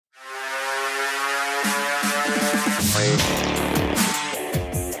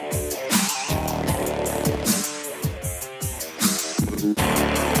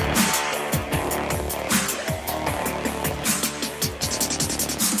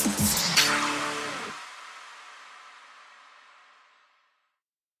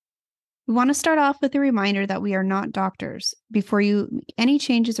We want to start off with a reminder that we are not doctors. Before you make any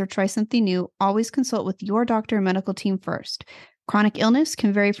changes or try something new, always consult with your doctor and medical team first. Chronic illness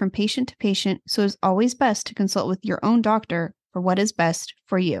can vary from patient to patient, so it's always best to consult with your own doctor for what is best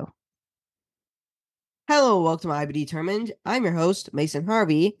for you. Hello, welcome to IBD Determined. I'm your host, Mason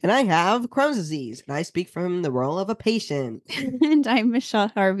Harvey, and I have Crohn's disease, and I speak from the role of a patient. And I'm Michelle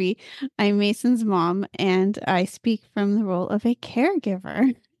Harvey. I'm Mason's mom, and I speak from the role of a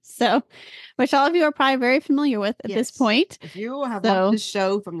caregiver. So, which all of you are probably very familiar with at this point. If you have watched this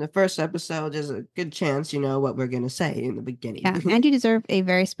show from the first episode, there's a good chance you know what we're going to say in the beginning. Yeah, and you deserve a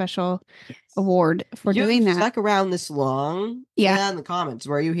very special award for doing that. Stuck around this long? Yeah, in the comments.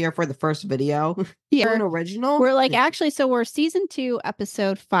 Were you here for the first video? Yeah. An original? We're like, actually, so we're season 2,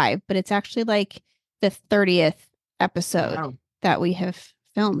 episode 5, but it's actually like the 30th episode that we have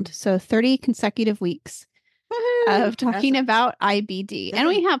filmed. So 30 consecutive weeks of talking about IBD. And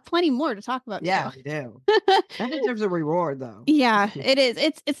we have plenty more to talk about. Yeah, we do. That deserves a reward, though. Yeah, it is.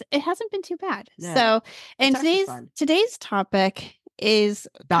 It hasn't been too bad. Yeah. So, and today's topic is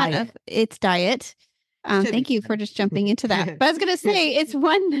diet. It's diet. Thank you for just jumping into that. But I was going to say, it's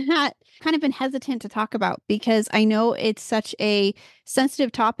one that kind of been hesitant to talk about because I know it's such a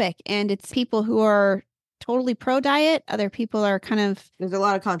sensitive topic and it's people who are totally pro diet. Other people are kind of... There's a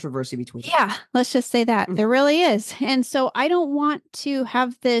lot of controversy between them. Yeah, let's just say that. There really is. And so I don't want to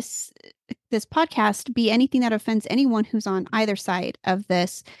have this podcast be anything that offends anyone who's on either side of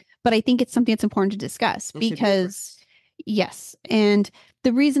this. But I think it's something that's important to discuss because... Yes. And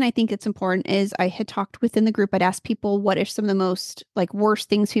the reason I think it's important is I had talked within the group. I'd asked people what are some of the most worst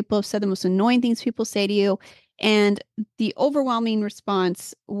things people have said, the most annoying things people say to you. And the overwhelming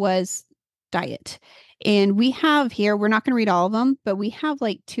response was diet. And we have here, we're not going to read all of them, but we have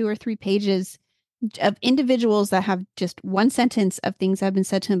 2 or 3 pages of individuals that have just one sentence of things that have been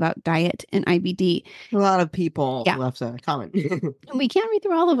said to them about diet and IBD. A lot of people left a comment. We can't read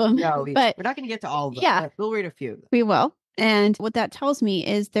through all of them. No, but we're not going to get to all of them. Yeah. We'll read a few. We will. And what that tells me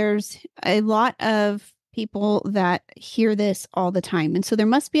is there's a lot of people that hear this all the time. And so there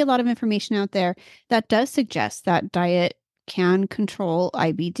must be a lot of information out there that does suggest that diet can control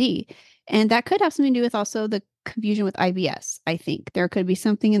IBD. And that could have something to do with also the confusion with IBS. I think there could be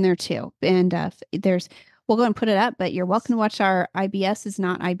something in there too. And we'll go and put it up, but you're welcome to watch our IBS is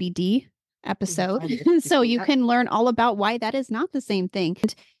not IBD episode. So you can learn all about why that is not the same thing.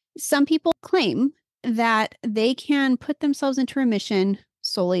 And some people claim that they can put themselves into remission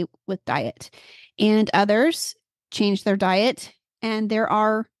solely with diet, and others change their diet and there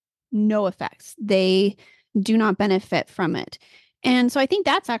are no effects. They do not benefit from it. And so I think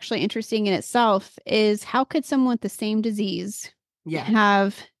that's actually interesting in itself is how could someone with the same disease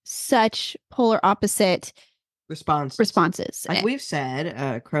have such polar opposite responses? Like we've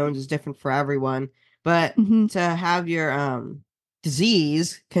said, Crohn's is different for everyone, but to have your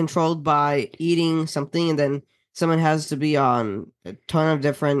disease controlled by eating something and then someone has to be on a ton of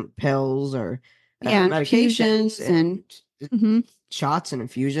different pills or medications and shots and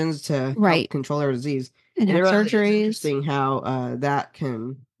infusions to help control their disease. And have surgeries. It's interesting how that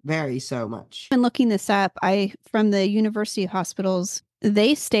can vary so much. I've been looking this up. From the University Hospitals,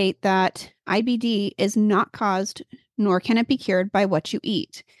 they state that IBD is not caused nor can it be cured by what you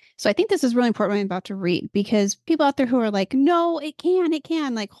eat. So I think this is really important what I'm about to read because people out there who are like, no, it can.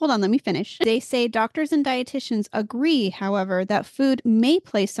 Hold on, let me finish. They say doctors and dietitians agree, however, that food may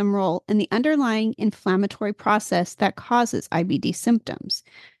play some role in the underlying inflammatory process that causes IBD symptoms.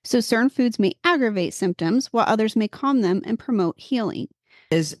 So certain foods may aggravate symptoms while others may calm them and promote healing.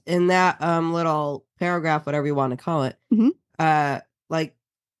 Is in that little paragraph, whatever you want to call it,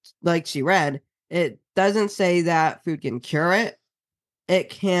 like she read, it doesn't say that food can cure it. It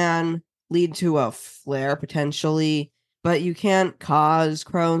can lead to a flare potentially, but you can't cause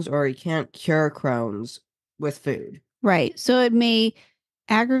Crohn's or you can't cure Crohn's with food. Right. So it may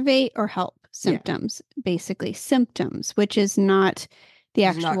aggravate or help symptoms, basically symptoms, which is not the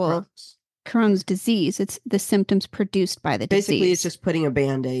actual Crohn's disease. It's the symptoms produced by the disease. Basically, it's just putting a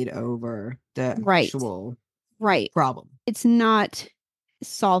Band-Aid over the actual problem. It's not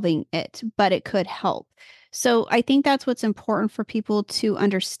solving it, but it could help. So I think that's what's important for people to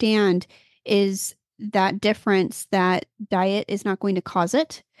understand is that difference that diet is not going to cause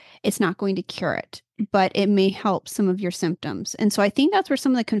it. It's not going to cure it, but it may help some of your symptoms. And so I think that's where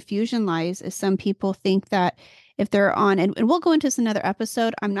some of the confusion lies is some people think that if they're on, and we'll go into this in another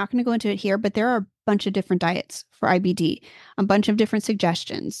episode, I'm not going to go into it here, but there are a bunch of different diets for IBD, a bunch of different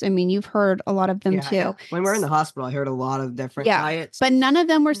suggestions. I mean, you've heard a lot of them too. When we're in the hospital, I heard a lot of different diets. But none of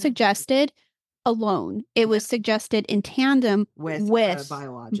them were suggested alone. It was suggested in tandem with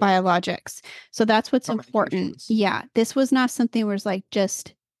biologics. So that's what's important. Yeah. This was not something where it's like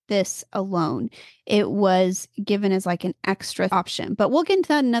just this alone. It was given as like an extra option. But we'll get into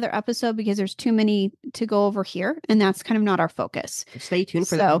that in another episode because there's too many to go over here. And that's kind of not our focus. Stay tuned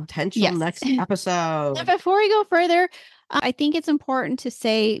for the potential next episode. And before we go further, I think it's important to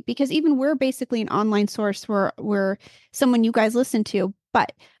say, because even we're basically an online source, we're someone you guys listen to,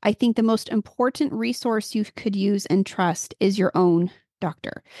 but I think the most important resource you could use and trust is your own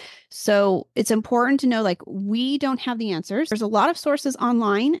doctor. So it's important to know, like, we don't have the answers. There's a lot of sources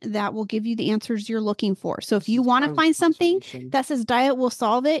online that will give you the answers you're looking for. So if you want to find something that says diet will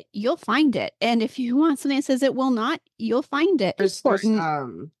solve it, you'll find it. And if you want something that says it will not, you'll find it. There's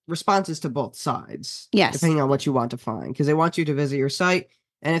responses to both sides. Yes. Depending on what you want to find, because they want you to visit your site.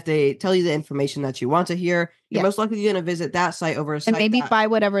 And if they tell you the information that you want to hear, you're most likely going to visit that site over a site. And maybe buy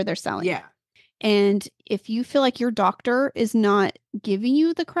whatever they're selling. Yeah. And if you feel like your doctor is not giving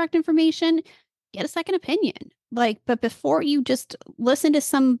you the correct information, get a second opinion. But before you just listen to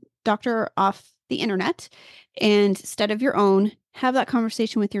some doctor off the internet, and instead of your own, have that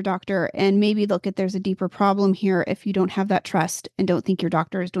conversation with your doctor and maybe look at there's a deeper problem here if you don't have that trust and don't think your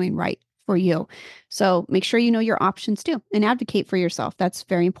doctor is doing right for you. So make sure you know your options too and advocate for yourself. That's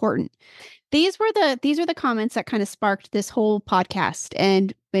very important. These are the comments that kind of sparked this whole podcast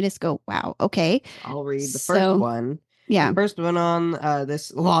and made us go, wow, okay. I'll read the first one. Yeah. The first one on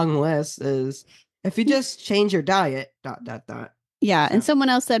this long list is, if you just change your diet, ... Yeah. And someone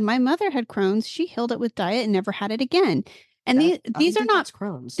else said, my mother had Crohn's. She healed it with diet and never had it again. And these are not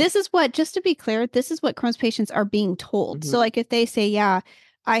Crohn's. This is what, just to be clear, this is what Crohn's patients are being told. Mm-hmm. So like if they say, yeah,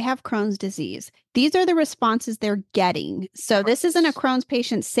 I have Crohn's disease, these are the responses they're getting. So this isn't a Crohn's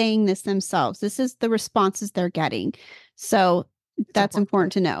patient saying this themselves. This is the responses they're getting. So that's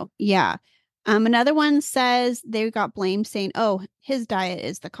important to know. Yeah. Another one says they got blamed saying, oh, his diet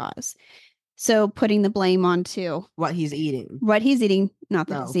is the cause. So putting the blame onto what he's eating, not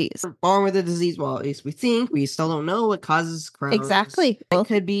the disease. Born with the disease. Well, at least we think. We still don't know what causes Crohn's. Exactly. It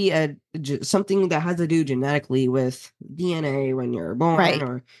could be something that has to do genetically with DNA when you're born,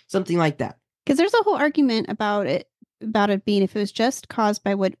 or something like that. Because there's a whole argument about it being, if it was just caused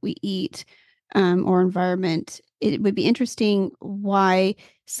by what we eat or environment, it would be interesting why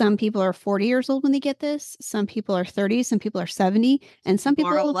some people are 40 years old when they get this. Some people are 30, some people are 70, and some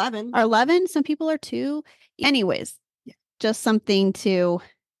people are 11, some people are 2. Anyways, just something to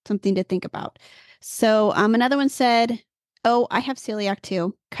think about. So another one said, oh, I have celiac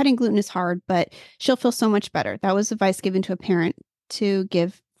too. Cutting gluten is hard, but she'll feel so much better. That was advice given to a parent to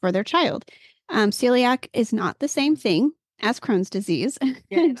give for their child. Celiac is not the same thing as Crohn's disease.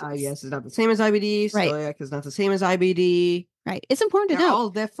 Yes, it's not the same as IBD. Right. Celiac is not the same as IBD. Right. It's important to know. They're all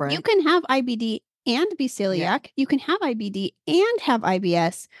different. You can have IBD and be celiac. Yeah. You can have IBD and have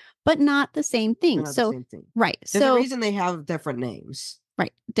IBS, but not the same thing. The same thing. Right. There's a reason they have different names.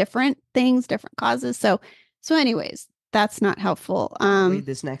 Right. Different things, different causes. So anyways, that's not helpful. Read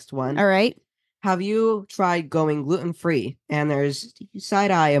this next one. All right. Have you tried going gluten-free? And there's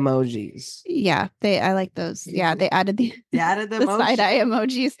side-eye emojis. Yeah, I like those. Yeah, they added the side-eye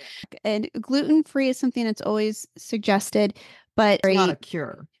emojis. And gluten-free is something that's always suggested, but it's not a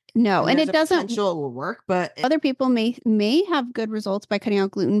cure. No, and it doesn't. Potential will work, but other people may have good results by cutting out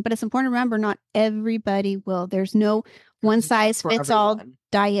gluten. But it's important to remember, not everybody will. There's no one size fits all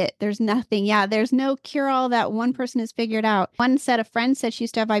diet. There's nothing. Yeah, there's no cure all that one person has figured out. One set of friends said she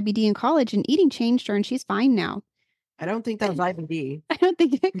used to have IBD in college, and eating changed her, and she's fine now. I don't think that was IBD. I don't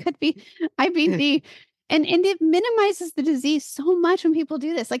think it could be IBD. And it minimizes the disease so much when people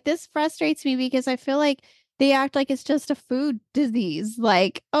do this. Like, this frustrates me because I feel like they act like it's just a food disease.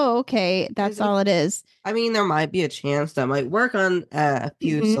 Like, oh, okay, that's all it is. I mean, there might be a chance that might work on a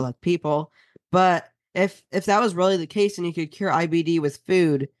few select people, but if that was really the case and you could cure IBD with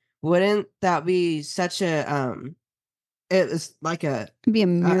food, wouldn't that be such a it's like it'd be a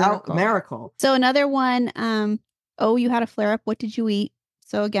miracle. Miracle. So another one, oh, you had a flare up. What did you eat?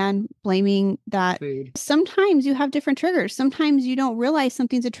 So again, blaming that food. Sometimes you have different triggers. Sometimes you don't realize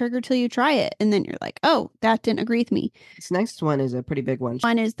something's a trigger till you try it. And then you're like, oh, that didn't agree with me. This next one is a pretty big one.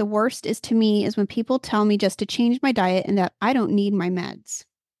 One is, the worst is to me is when people tell me just to change my diet and that I don't need my meds.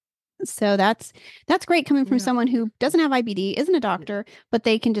 So that's great coming from someone who doesn't have IBD, isn't a doctor, but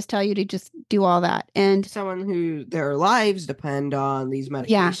they can just tell you to just do all that. And someone who their lives depend on these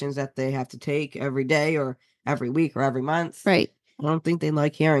medications that they have to take every day or every week or every month. Right. I don't think they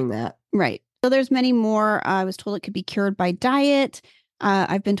like hearing that. Right. So there's many more. I was told it could be cured by diet.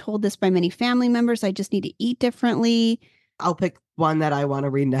 I've been told this by many family members. I just need to eat differently. I'll pick one that I want to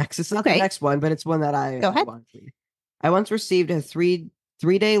read next. It's not the next one, but it's one that I want to read. I once received a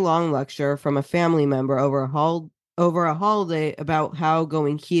three-day long lecture from a family member over a holiday about how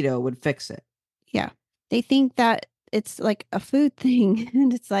going keto would fix it. Yeah. They think that it's like a food thing.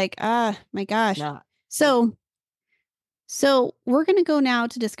 And it's like, my gosh. It's not. So we're going to go now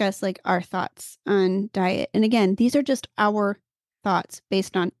to discuss like our thoughts on diet. And again, these are just our thoughts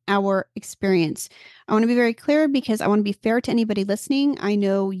based on our experience. I want to be very clear because I want to be fair to anybody listening. I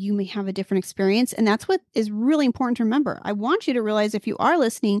know you may have a different experience, and that's what is really important to remember. I want you to realize if you are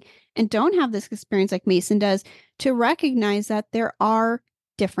listening and don't have this experience like Mason does, to recognize that there are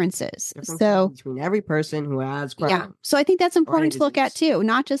differences. So between every person who has Crohn. Yeah. So I think that's important to look at too,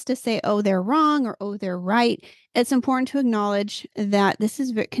 not just to say, oh, they're wrong or, oh, they're right. It's important to acknowledge that this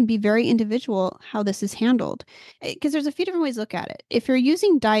can be very individual how this is handled, because there's a few different ways to look at it. If you're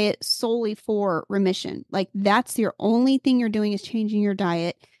using diet solely for remission, like that's your only thing you're doing is changing your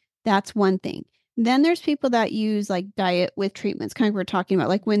diet, that's one thing. Then there's people that use like diet with treatments, kind of what we're talking about,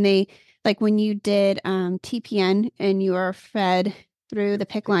 like when you did TPN and you are fed through the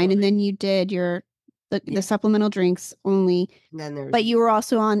PICC line, and then you did the supplemental drinks only, but you were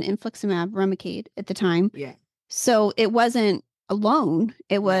also on infliximab, Remicade at the time. Yeah. So it wasn't alone.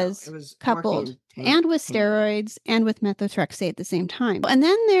 It was coupled and with steroids and with methotrexate at the same time. And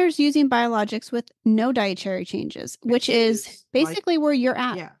then there's using biologics with no dietary changes, which is basically where you're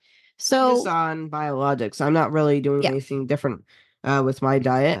at. Yeah. So just on biologics, I'm not really doing anything different with my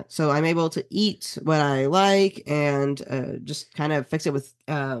diet. So I'm able to eat what I like and just kind of fix it with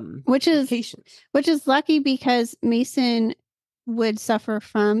which is lucky, because Mason would suffer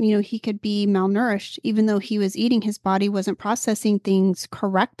from, he could be malnourished even though he was eating. His body wasn't processing things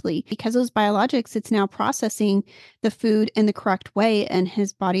correctly. Because those biologics, it's now processing the food in the correct way, and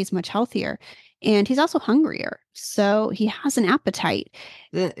his body's much healthier. And he's also hungrier, so he has an appetite.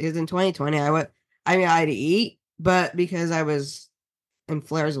 Because in 2020, I had to eat, but because I was in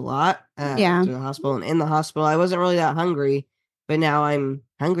flares a lot to the hospital, and in the hospital, I wasn't really that hungry. But now I'm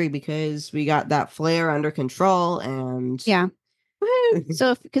hungry because we got that flare under control, and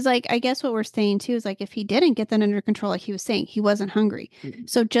so because I guess what we're saying too is like if he didn't get that under control, like he was saying, he wasn't hungry.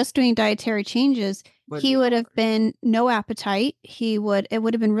 So just doing dietary changes, he would have been no appetite. It would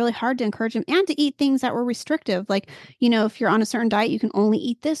have been really hard to encourage him and to eat things that were restrictive. Like, if you're on a certain diet, you can only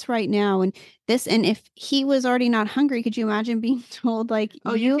eat this right now and this. And if he was already not hungry, could you imagine being told like,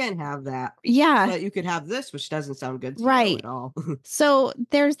 oh, you can't have that. Yeah. But you could have this, which doesn't sound good to you at all. So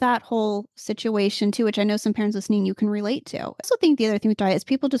there's that whole situation too, which I know some parents listening, you can relate to. I also think the other thing with diet is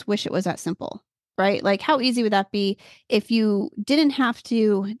people just wish it was that simple. Right? Like how easy would that be if you didn't have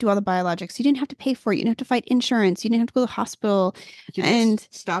to do all the biologics? You didn't have to pay for it. You didn't have to fight insurance. You didn't have to go to the hospital. And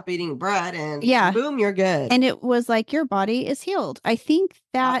stop eating bread and boom, you're good. And it was like your body is healed. I think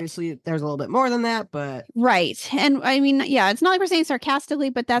that obviously there's a little bit more than that, but right. And I mean, it's not like we're saying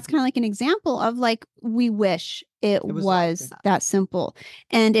sarcastically, but that's kind of like an example of like we wish it was like that simple.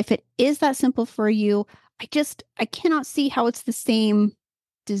 And if it is that simple for you, I cannot see how it's the same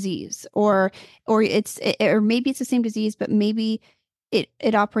disease or maybe it's the same disease, but maybe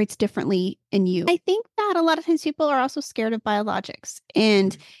it operates differently in you. I think that a lot of times people are also scared of biologics,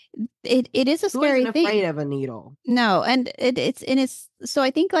 and it is a scary thing. Afraid of a needle. No, and it's so I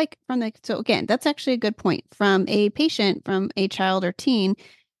think like so again, that's actually a good point. From a patient, from a child or teen,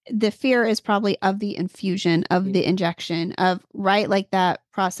 the fear is probably of the infusion, of the injection, of like that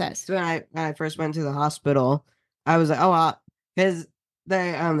process. So when I first went to the hospital, I was like, because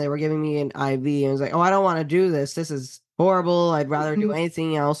they were giving me an IV, and I was like, I don't want to do this. This is horrible. I'd rather do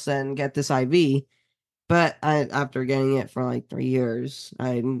anything else than get this IV. But after getting it for like 3 years,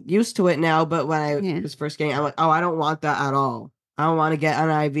 I'm used to it now. But when I was first getting it, I'm like, I don't want that at all. I don't want to get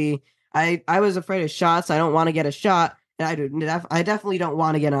an IV. I was afraid of shots. I don't want to get a shot. And I definitely don't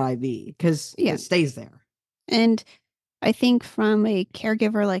want to get an IV because it stays there. And I think from a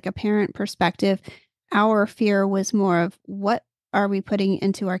caregiver, like a parent perspective, our fear was more of what are we putting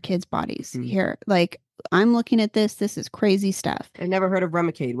into our kids' bodies here? Like, I'm looking at this. This is crazy stuff. I've never heard of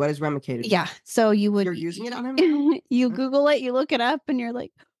Remicade. What is Remicade? Yeah. So you're using it on him? You Google it, you look it up, and you're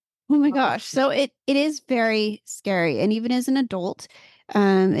like, oh my gosh. So it is very scary. And even as an adult,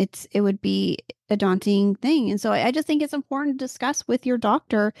 it would be a daunting thing. And so I just think it's important to discuss with your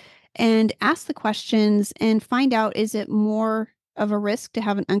doctor and ask the questions and find out, is it more of a risk to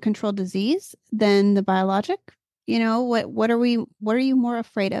have an uncontrolled disease than the biologic? What are you more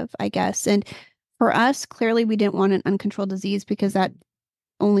afraid of, I guess? And for us, clearly we didn't want an uncontrolled disease because that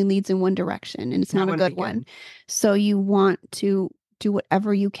only leads in one direction, and it's not a good one. So you want to do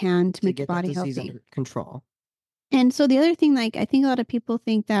whatever you can to make the body healthy. Under control. And so the other thing, like, I think a lot of people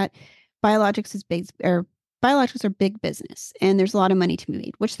think that biologics is big, or biologics are big business and there's a lot of money to be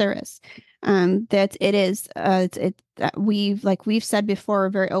made, which there is. That it is, that we've said before, we're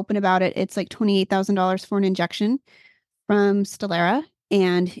very open about it. It's like $28,000 for an injection from Stellara,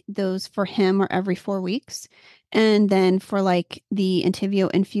 and those for him are every 4 weeks. And then for like the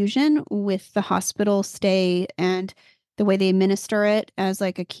Entyvio infusion with the hospital stay and the way they administer it as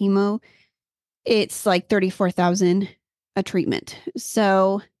like a chemo, it's like 34,000 a treatment.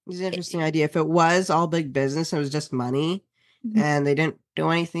 So it's an interesting idea. If it was all big business and it was just money and they didn't do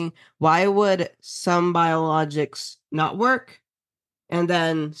anything, why would some biologics not work and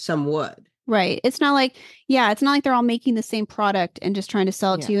then some would? Right. It's not like, yeah, it's not like they're all making the same product and just trying to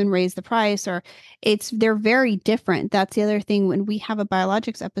sell it to you and raise the price, or they're very different. That's the other thing. When we have a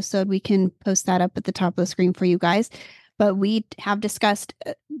biologics episode, we can post that up at the top of the screen for you guys. But we have discussed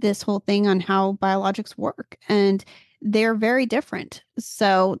this whole thing on how biologics work, and they're very different.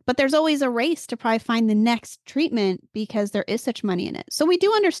 So, but there's always a race to probably find the next treatment because there is such money in it. So we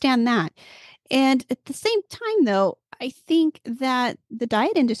do understand that. And at the same time, though, I think that the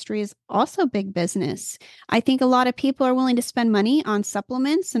diet industry is also big business. I think a lot of people are willing to spend money on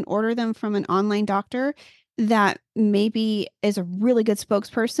supplements and order them from an online doctor that maybe is a really good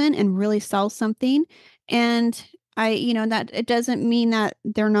spokesperson and really sells something. And that it doesn't mean that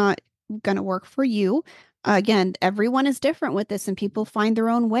they're not going to work for you. Again, everyone is different with this and people find their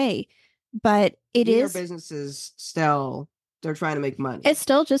own way. But These are businesses still, they're trying to make money. It's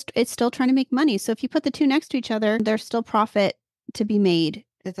still trying to make money. So if you put the two next to each other, there's still profit to be made.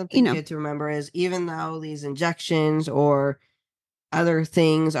 It's something good to remember is even though these injections or other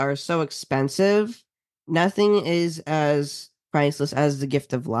things are so expensive, nothing is as priceless as the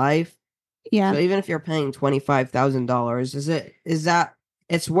gift of life. Yeah. So even if you're paying $25,000, is that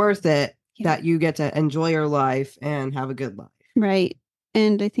it's worth it that you get to enjoy your life and have a good life. Right.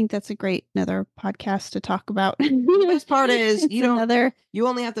 And I think that's a great another podcast to talk about. The best part is you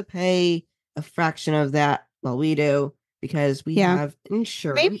only have to pay a fraction of that. Well, we do because we have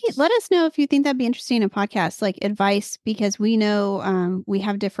insurance. Maybe let us know if you think that'd be interesting in a podcast, like advice, because we know we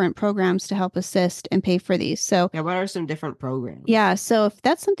have different programs to help assist and pay for these. So yeah, what are some different programs? Yeah. So if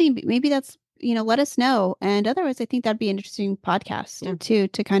that's something, maybe that's, let us know. And otherwise, I think that'd be an interesting podcast too,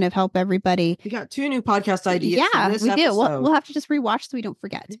 to kind of help everybody. We got 2 new podcast ideas. Yeah, we do. We'll have to just rewatch so we don't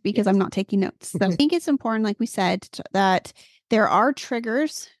forget, because I'm not taking notes. So I think it's important, like we said, that there are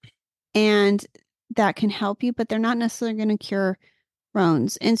triggers and that can help you, but they're not necessarily going to cure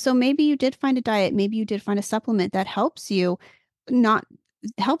Crohn's. And so maybe you did find a diet, maybe you did find a supplement that helps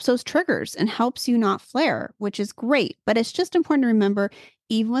those triggers and helps you not flare, which is great. But it's just important to remember,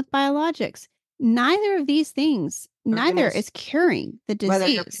 even with biologics, neither of these things, is curing the disease. Whether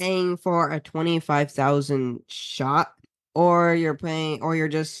you're paying for a 25,000 shot or you're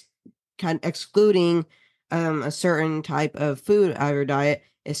just kind of excluding a certain type of food out of your diet,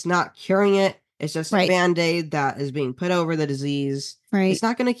 it's not curing it. It's just a Band-Aid that is being put over the disease. Right. It's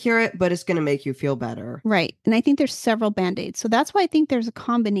not going to cure it, but it's going to make you feel better. Right. And I think there's several Band-Aids. So that's why I think there's a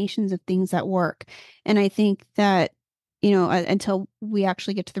combinations of things that work. And I think that, until we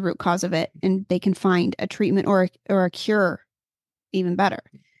actually get to the root cause of it and they can find a treatment or a cure, even better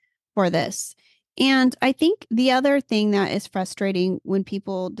for this. And I think the other thing that is frustrating when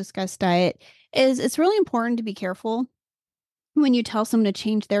people discuss diet is it's really important to be careful when you tell someone to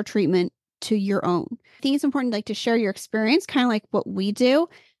change their treatment to your own. I think it's important, like, to share your experience, kind of like what we do,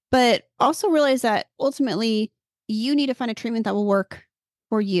 but also realize that ultimately you need to find a treatment that will work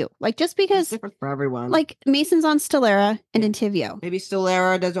for you. Like, just because it's different for everyone. Like Mason's on Stellara and Entyvio. Maybe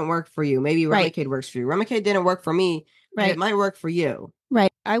Stellara doesn't work for you. Maybe Remicade works for you. Remicade didn't work for me, but it might work for you.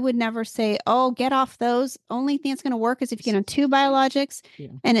 Right. I would never say, oh, get off those. Only thing that's going to work is if you get on 2 biologics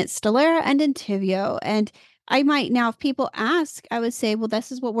and it's Stellara and Entyvio. And I might now, if people ask, I would say, well,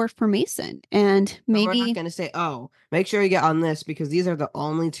 this is what worked for Mason. And maybe we're not going to say, oh, make sure you get on this because these are the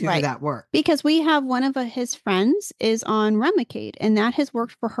only 2 that work. Because we have one of his friends is on Remicade, and that has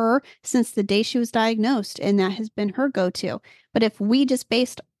worked for her since the day she was diagnosed. And that has been her go-to. But if we just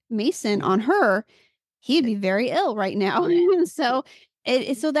based Mason on her, he'd be very ill right now. So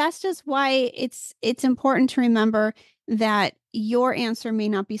that's just why it's important to remember that your answer may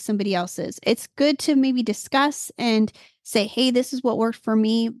not be somebody else's. It's good to maybe discuss and say, hey, this is what worked for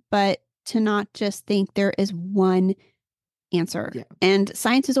me, but to not just think there is one answer. Yeah. And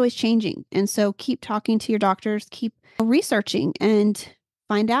science is always changing. And so keep talking to your doctors, keep researching and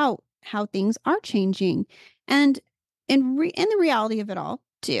find out how things are changing. And in the reality of it all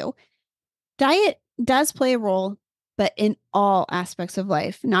too, diet does play a role, but in all aspects of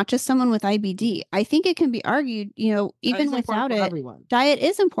life, not just someone with IBD. I think it can be argued, even without it, everyone. diet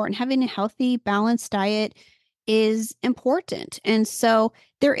is important. Having a healthy, balanced diet is important. And so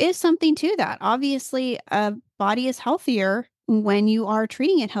there is something to that. Obviously, a body is healthier when you are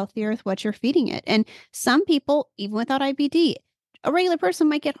treating it healthier with what you're feeding it. And some people, even without IBD, a regular person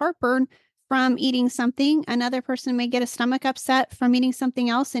might get heartburn from eating something. Another person may get a stomach upset from eating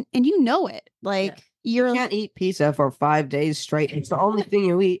something else. And you know it. Like you can't eat pizza for 5 days straight. It's the only thing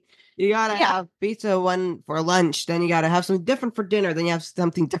you eat. You gotta have pizza one for lunch, then you gotta have something different for dinner, then you have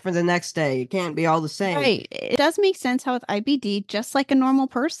something different the next day. It can't be all the same. Right. It does make sense how with IBD, just like a normal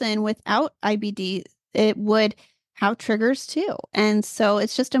person without IBD, it would have triggers too. And so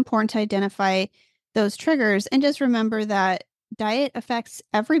it's just important to identify those triggers and just remember that diet affects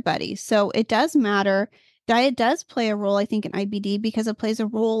everybody. So it does matter. Diet does play a role, I think, in IBD because it plays a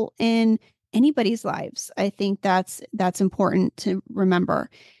role in anybody's lives. I think that's important to remember.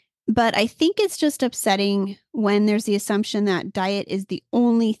 But I think it's just upsetting when there's the assumption that diet is the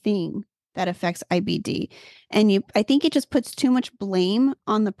only thing that affects IBD. And I think it just puts too much blame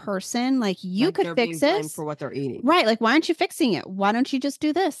on the person. Like you could fix this for what they're eating. Right. Like, why aren't you fixing it? Why don't you just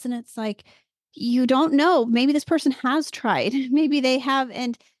do this? And it's like, you don't know. Maybe this person has tried. Maybe they have.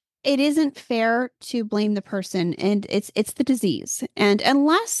 And it isn't fair to blame the person. And it's the disease. And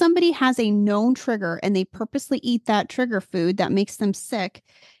unless somebody has a known trigger and they purposely eat that trigger food that makes them sick.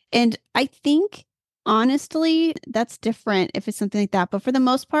 And I think honestly, that's different if it's something like that. But for the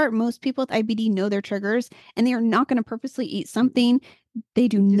most part, most people with IBD know their triggers and they are not going to purposely eat something. They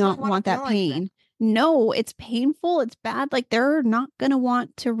do not want that pain. No, it's painful. It's bad. Like they're not going to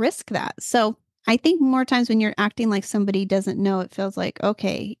want to risk that. So I think more times when you're acting like somebody doesn't know, it feels like,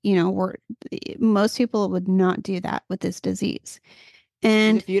 okay, most people would not do that with this disease.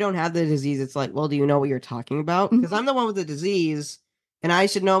 And if you don't have the disease, it's like, well, do you know what you're talking about? Because I'm the one with the disease and I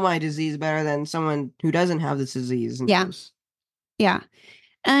should know my disease better than someone who doesn't have this disease. Yeah. Yeah.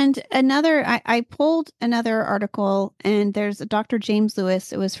 And I pulled another article and there's a Dr. James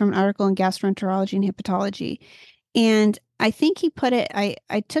Lewis. It was from an article in Gastroenterology and Hepatology. And I think he put it,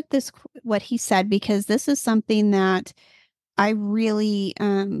 I took what he said, because this is something that I really,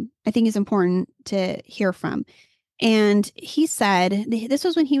 I think is important to hear from. And he said, this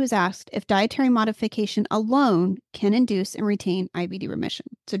was when he was asked if dietary modification alone can induce and retain IBD remission.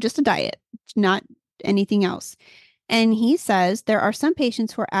 So just a diet, not anything else. And he says there are some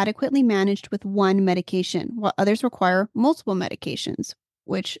patients who are adequately managed with one medication, while others require multiple medications,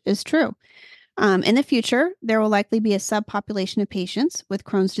 which is true. In the future, there will likely be a subpopulation of patients with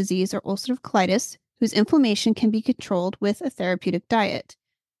Crohn's disease or ulcerative colitis whose inflammation can be controlled with a therapeutic diet.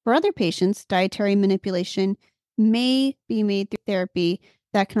 For other patients, dietary manipulation may be made through therapy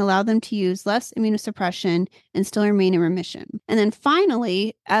that can allow them to use less immunosuppression and still remain in remission. And then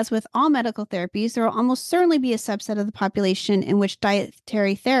finally, as with all medical therapies, there will almost certainly be a subset of the population in which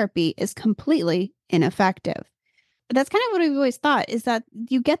dietary therapy is completely ineffective. That's kind of what we've always thought, is that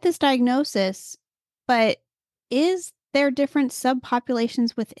you get this diagnosis, but is there different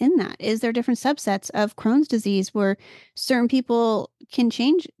subpopulations within that? Is there different subsets of Crohn's disease where certain people can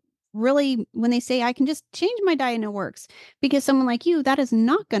change? Really, when they say, I can just change my diet and it works, because someone like you, that is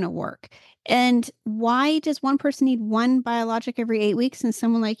not going to work. And why does one person need one biologic every 8 weeks and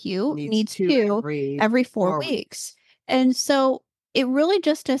someone like you needs two every 4 weeks? And so it really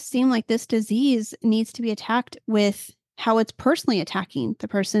just does seem like this disease needs to be attacked with how it's personally attacking the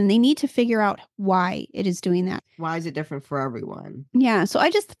person. They need to figure out why it is doing that. Why is it different for everyone? Yeah. So I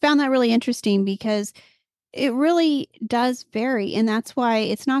just found that really interesting because it really does vary. And that's why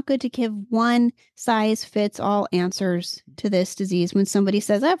it's not good to give one size fits all answers to this disease. When somebody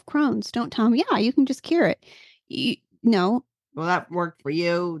says, I have Crohn's, don't tell them, yeah, you can just cure it. No. Well, that worked for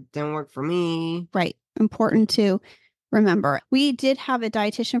you, didn't work for me. Right. Important to remember. We did have a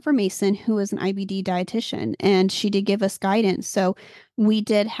dietitian for Mason who was an IBD dietitian, and she did give us guidance. So we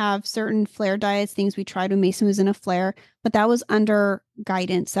did have certain flare diets, things we tried when Mason was in a flare, but that was under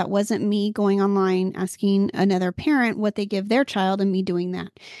guidance. That wasn't me going online asking another parent what they give their child and me doing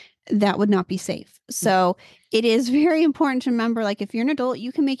that. That would not be safe. So it is very important to remember, like, if you're an adult,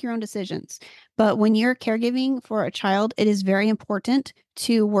 you can make your own decisions. But when you're caregiving for a child, it is very important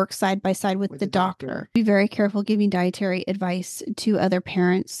to work side by side with the doctor. Be very careful giving dietary advice to other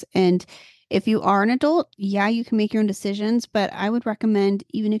parents. And if you are an adult, yeah, you can make your own decisions. But I would recommend,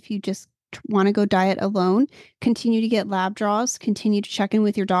 even if you just want to go diet alone, continue to get lab draws, continue to check in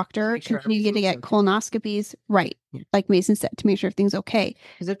with your doctor, continue to get colonoscopies, right? Yeah. Like Mason said, to make sure everything's okay.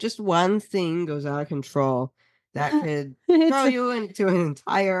 Because if just one thing goes out of control, that could throw you into an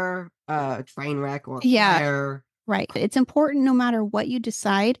entire train wreck or fire. Right. It's important no matter what you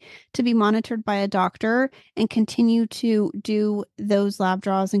decide to be monitored by a doctor and continue to do those lab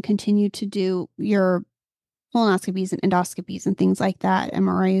draws and continue to do your colonoscopies and endoscopies and things like that,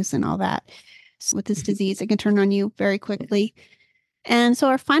 MRIs and all that. So with this disease, it can turn on you very quickly. And so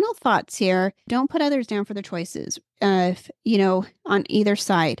our final thoughts here, don't put others down for their choices, on either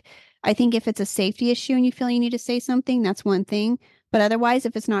side. I think if it's a safety issue and you feel you need to say something, that's one thing. But otherwise,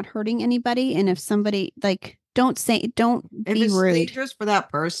 if it's not hurting anybody and if somebody don't be it's rude. dangerous for that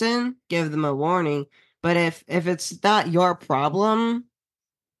person, give them a warning. But if it's not your problem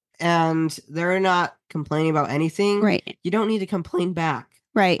and they're not complaining about anything, right, you don't need to complain back.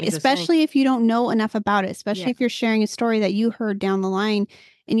 Right. Especially if you don't know enough about it, especially if you're sharing a story that you heard down the line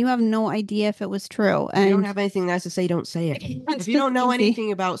and you have no idea if it was true. If you don't have anything nice to say, don't say it. If you don't know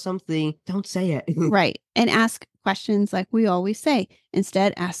anything about something, don't say it. Right. And ask questions like we always say.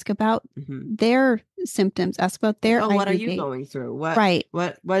 Instead, ask about their symptoms, ask about their what are you going through? What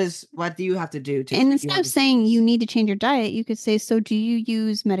do you have to do to And instead of saying you need to change your diet, you could say, so do you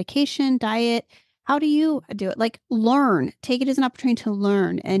use medication, diet? How do you do it? Like learn, take it as an opportunity to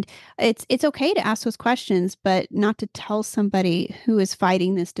learn. And it's okay to ask those questions, but not to tell somebody who is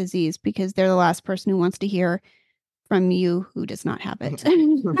fighting this disease because they're the last person who wants to hear from you who does not have it.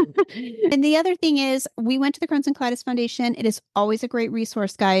 And the other thing is we went to the Crohn's and Colitis Foundation. It is always a great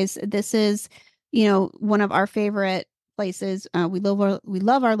resource, guys. This is, one of our favorite places. We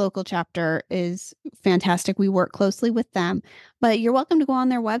love our local chapter is fantastic. We work closely with them, but you're welcome to go on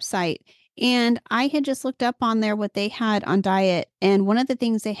their website. And I had just looked up on there what they had on diet. And one of the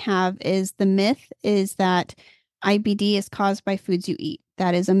things they have is the myth is that IBD is caused by foods you eat.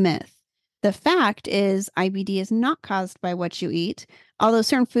 That is a myth. The fact is IBD is not caused by what you eat. Although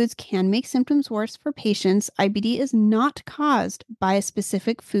certain foods can make symptoms worse for patients, IBD is not caused by a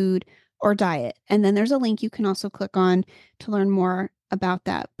specific food or diet. And then there's a link you can also click on to learn more about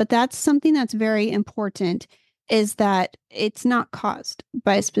that. But that's something that's very important is that it's not caused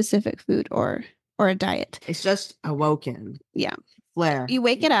by a specific food or a diet. It's just awoken. Yeah. Flare. You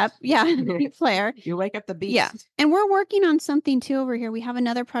wake it up. Yeah. You flare. You wake up the beast. Yeah. And we're working on something too over here. We have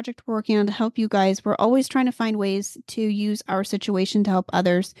another project we're working on to help you guys. We're always trying to find ways to use our situation to help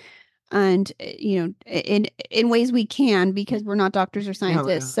others. And, in ways we can because we're not doctors or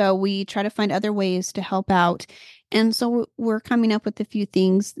scientists. So we try to find other ways to help out. And so we're coming up with a few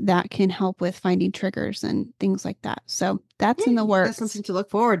things that can help with finding triggers and things like that. So that's in the works. That's something to look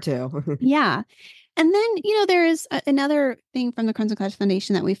forward to. Yeah. And then, there is another thing from the Crohn's and Colitis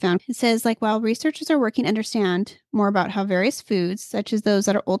Foundation that we found. It says, while researchers are working to understand more about how various foods, such as those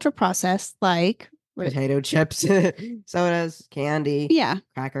that are ultra processed, like potato chips, sodas, candy,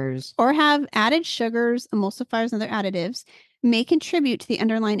 crackers, or have added sugars, emulsifiers, and other additives, may contribute to the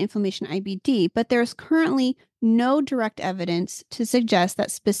underlying inflammation IBD, but there's currently no direct evidence to suggest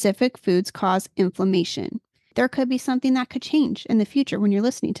that specific foods cause inflammation. There could be something that could change in the future when you're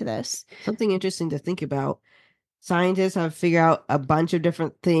listening to this. Something interesting to think about. Scientists have figured out a bunch of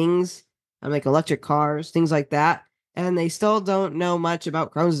different things, like electric cars, things like that, and they still don't know much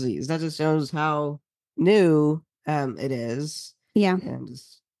about Crohn's disease. That just shows how new it is. Yeah. And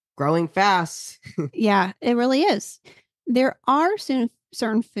it's growing fast. Yeah, it really is. There are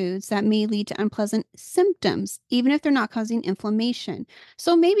certain foods that may lead to unpleasant symptoms, even if they're not causing inflammation.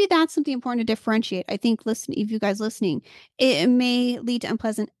 So maybe that's something important to differentiate. I think if you guys listening, it may lead to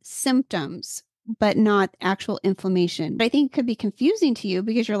unpleasant symptoms, but not actual inflammation. But I think it could be confusing to you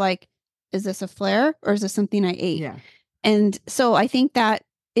because you're like, is this a flare or is this something I ate? Yeah. And so I think that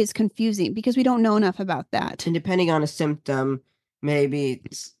is confusing because we don't know enough about that. And depending on a symptom, maybe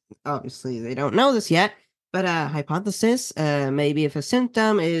obviously they don't know this yet. But a hypothesis, maybe if a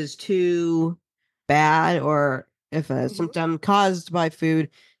symptom is too bad or if a symptom caused by food,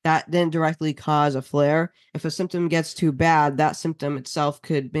 that didn't directly cause a flare. If a symptom gets too bad, that symptom itself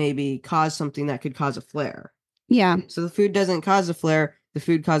could maybe cause something that could cause a flare. Yeah. So the food doesn't cause a flare. The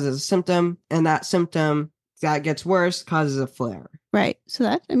food causes a symptom, and that symptom that gets worse causes a flare. Right.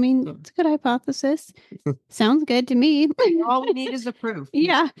 So it's a good hypothesis. Sounds good to me. All we need is the proof.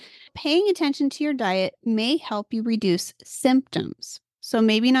 Yeah. Paying attention to your diet may help you reduce symptoms. So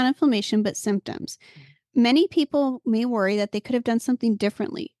maybe not inflammation, but symptoms. Many people may worry that they could have done something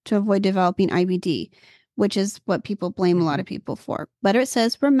differently to avoid developing IBD, which is what people blame a lot of people for. But it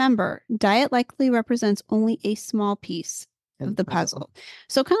says, remember, diet likely represents only a small piece of the puzzle.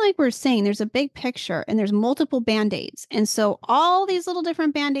 So kind of like we're saying, there's a big picture and there's multiple band-aids. And so all these little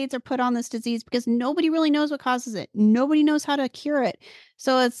different band-aids are put on this disease because nobody really knows what causes it. Nobody knows how to cure it.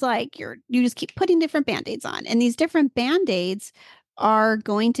 So it's like you just keep putting different band-aids on. And these different band-aids are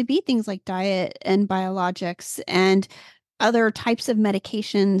going to be things like diet and biologics and other types of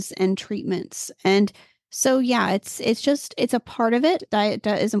medications and treatments. And so, yeah, it's a part of it. Diet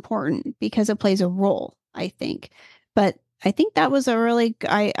is important because it plays a role, I think. But I think that was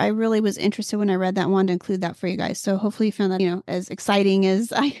I really was interested when I read that, wanted to include that for you guys. So hopefully you found that, as exciting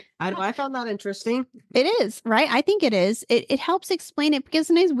as I found that interesting. It is, right? I think it is. It helps explain it because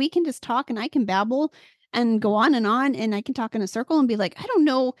sometimes we can just talk and I can babble and go on and I can talk in a circle and be like, I don't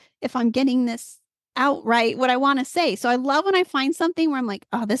know if I'm getting this out right, what I want to say. So I love when I find something where I'm like,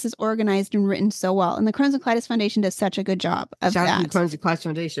 oh, this is organized and written so well. And the Crohn's and Colitis Foundation does such a good job of Shout out to that. the Crohn's and Colitis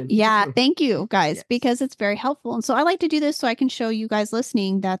Foundation. Yeah, thank you guys, Yes. because it's very helpful. And so I like to do this so I can show you guys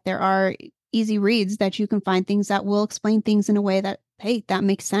listening that there are easy reads that you can find things that will explain things in a way that, hey, that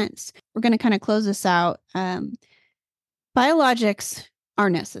makes sense. We're going to kind of close this out. Biologics are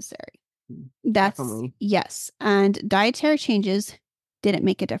necessary. That's Definitely. yes. And dietary changes didn't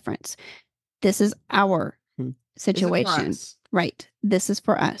make a difference. This is our situation, right? This is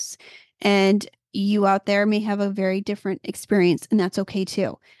for us. And you out there may have a very different experience, and that's okay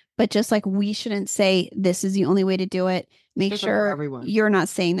too. But just like we shouldn't say this is the only way to do it, make sure you're not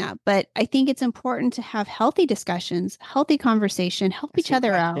saying that. But I think it's important to have healthy discussions, healthy conversation, help each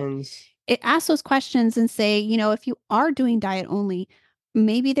other out. Ask those questions and say, if you are doing diet only,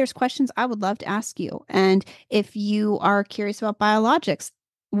 maybe there's questions I would love to ask you. And if you are curious about biologics,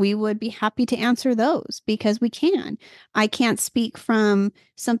 we would be happy to answer those because we can. I can't speak from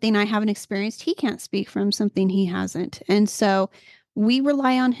something I haven't experienced. He can't speak from something he hasn't. And so we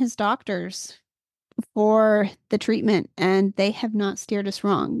rely on his doctors for the treatment, and they have not steered us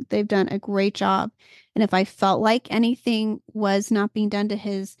wrong. They've done a great job. And if I felt like anything was not being done to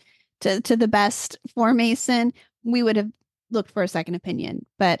the best for Mason, we would have looked for a second opinion.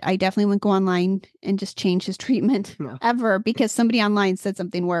 But I definitely wouldn't go online and just change his treatment ever because somebody online said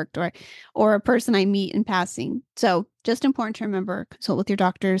something worked or a person I meet in passing. So just important to remember, consult with your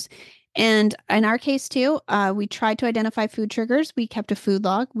doctors. And in our case too, we tried to identify food triggers. We kept a food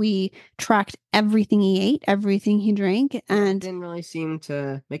log. We tracked everything he ate, everything he drank, and it didn't really seem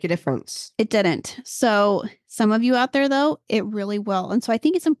to make a difference. It didn't. So some of you out there, though, it really will. And so I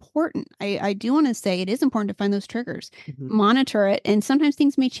think it's important. I do want to say it is important to find those triggers, monitor it, and sometimes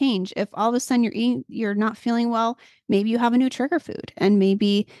things may change. If all of a sudden you're not feeling well, maybe you have a new trigger food, and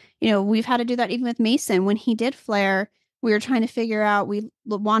maybe we've had to do that even with Mason when he did flare. We were trying to figure out, we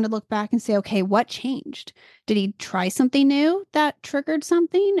wanted to look back and say, okay, what changed? Did he try something new that triggered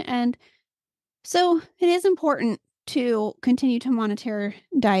something? And so it is important to continue to monitor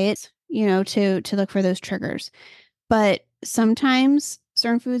diets, to look for those triggers. But sometimes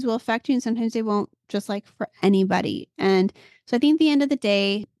certain foods will affect you and sometimes they won't, just like for anybody. And so I think at the end of the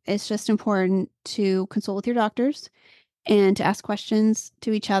day, it's just important to consult with your doctors and to ask questions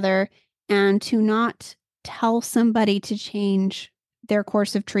to each other and to not tell somebody to change their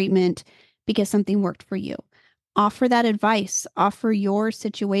course of treatment because something worked for you. Offer that advice, offer your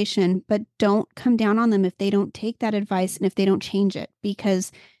situation, but don't come down on them if they don't take that advice and if they don't change it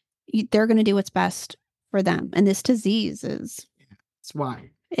because they're going to do what's best for them. And this disease is. It's why.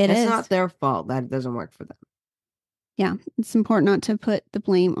 It's not their fault that it doesn't work for them. Yeah, it's important not to put the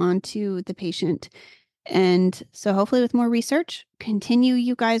blame onto the patient. And so hopefully with more research, continue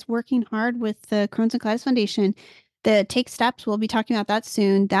you guys working hard with the Crohn's and Colitis Foundation. The Take Steps, we'll be talking about that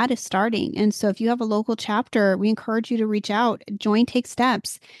soon. That is starting. And so if you have a local chapter, we encourage you to reach out, join Take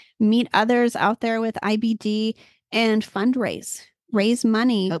Steps, meet others out there with IBD and fundraise, raise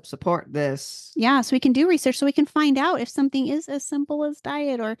money. Help support this. Yeah, so we can do research so we can find out if something is as simple as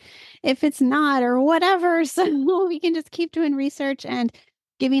diet or if it's not or whatever. So we can just keep doing research and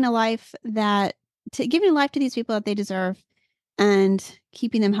giving life to these people that they deserve and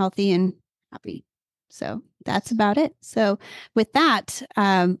keeping them healthy and happy. So that's about it. So with that,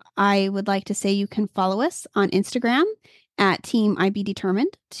 I would like to say you can follow us on Instagram at Team IB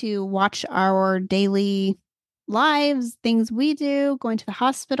Determined to watch our daily lives, things we do, going to the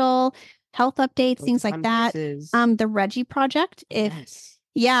hospital, health updates, things like that. The Reggie Project.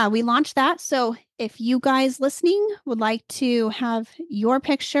 Yeah, we launched that. So if you guys listening would like to have your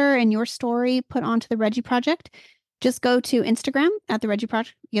picture and your story put onto the Reggie Project, just go to Instagram at the Reggie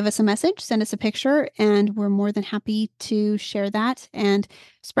Project, give us a message, send us a picture, and we're more than happy to share that and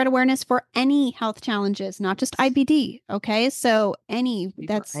spread awareness for any health challenges, not just IBD. Okay. So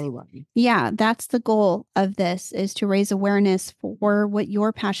anyone. Yeah, that's the goal of this is to raise awareness for what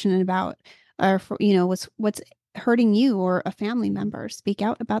you're passionate about or for, what's hurting you or a family member. Speak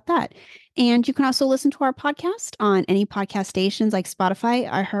out about that. And you can also listen to our podcast on any podcast stations like Spotify,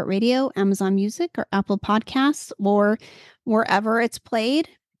 iHeartRadio, Amazon Music, or Apple Podcasts, or wherever it's played.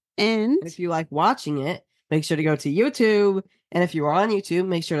 And if you like watching it, make sure to go to YouTube. And if you are on YouTube,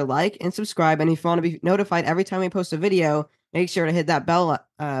 make sure to like and subscribe. And if you want to be notified every time we post a video, make sure to hit that bell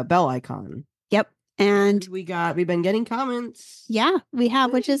icon. Yep. And we've been getting comments. Yeah, we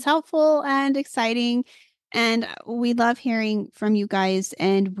have, which is helpful and exciting. And we love hearing from you guys.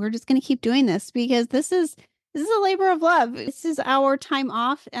 And we're just going to keep doing this because this is a labor of love. This is our time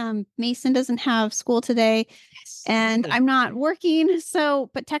off. Mason doesn't have school today. Yes. And I'm not working. So,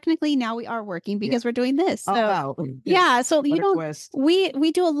 but technically now we are working because we're doing this. So, wow. Yeah. So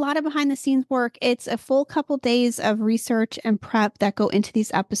we do a lot of behind the scenes work. It's a full couple days of research and prep that go into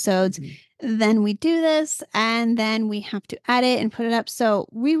these episodes. Mm-hmm. Then we do this and then we have to edit and put it up. So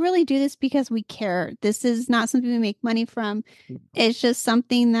we really do this because we care. This is not something we make money from. It's just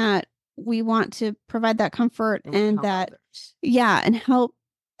something that we want to provide that comfort and that, and help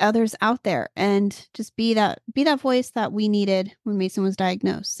others out there and just be that voice that we needed when Mason was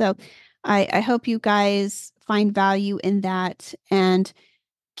diagnosed. So I hope you guys find value in that and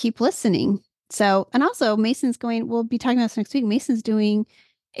keep listening. So, and also we'll be talking about this next week. Mason's doing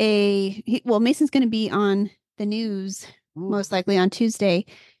Mason's going to be on the news most likely on Tuesday.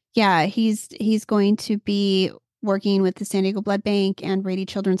 Yeah, he's going to be working with the San Diego Blood Bank and Rady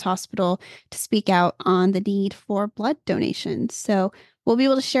Children's Hospital to speak out on the need for blood donations. So we'll be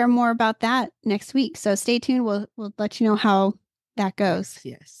able to share more about that next week. So stay tuned. We'll let you know how that goes.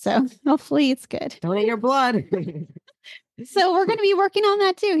 Yes. So hopefully it's good. Donate your blood. So we're going to be working on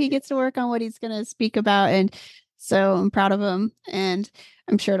that too. He gets to work on what he's going to speak about, and so I'm proud of him, and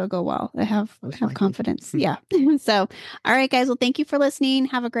I'm sure it'll go well. I have confidence. Yeah. So, all right, guys. Well, thank you for listening.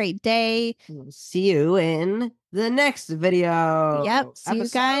 Have a great day. We'll see you in the next video. Yep. See you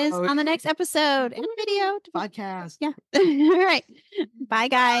guys on the next episode and video podcast. Yeah. All right. Bye,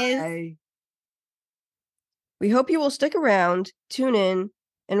 guys. Bye. We hope you will stick around, tune in,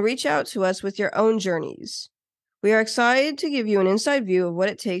 and reach out to us with your own journeys. We are excited to give you an inside view of what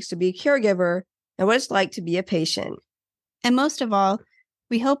it takes to be a caregiver and what it's like to be a patient. And most of all,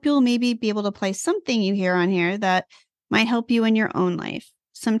 we hope you'll maybe be able to play something you hear on here that might help you in your own life.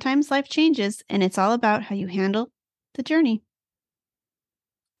 Sometimes life changes, and it's all about how you handle the journey.